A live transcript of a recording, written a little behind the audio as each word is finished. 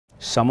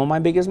Some of my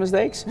biggest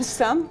mistakes?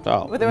 Some?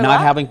 Oh, Were there a not lot?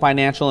 having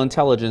financial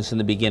intelligence in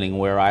the beginning,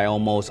 where I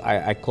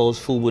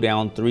closed FUBU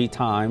down 3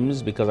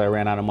 times because I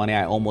ran out of money.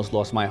 I almost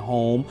lost my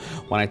home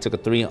when I took a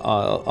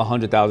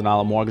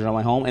 $100,000 mortgage on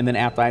my home. And then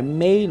after I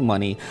made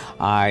money,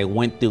 I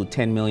went through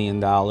 $10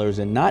 million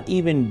and not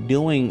even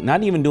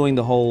doing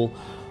the whole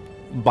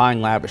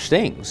buying lavish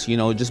things, you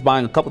know, just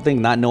buying a couple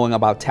things, not knowing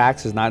about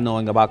taxes, not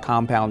knowing about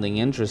compounding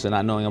interest, and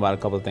not knowing about a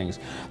couple of things.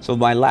 So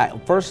my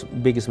first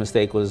biggest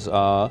mistake was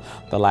the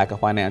lack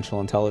of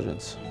financial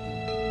intelligence.